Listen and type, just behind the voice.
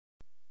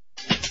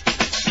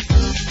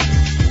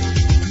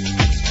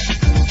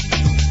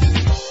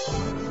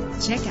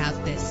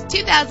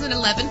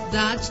2011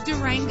 Dodge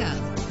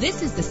Durango.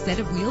 This is the set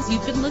of wheels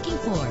you've been looking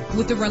for,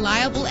 with a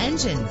reliable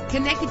engine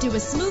connected to a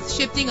smooth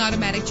shifting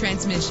automatic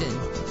transmission.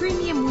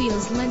 Premium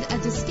wheels lend a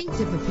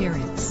distinctive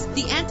appearance.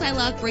 The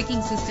anti-lock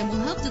braking system will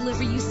help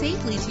deliver you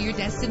safely to your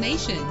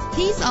destination.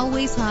 He's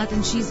always hot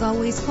and she's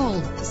always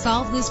cold.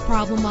 Solve this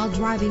problem while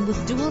driving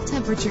with dual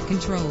temperature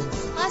controls.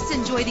 Plus,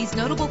 enjoy these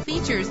notable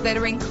features that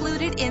are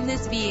included in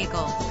this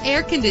vehicle: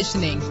 air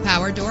conditioning,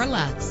 power door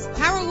locks,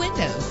 power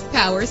windows,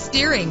 power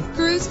steering,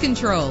 cruise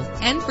control.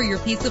 And for your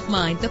peace of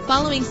mind, the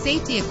following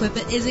safety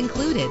equipment is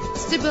included: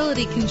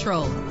 stability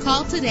control.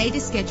 Call today to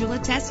schedule a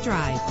test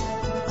drive.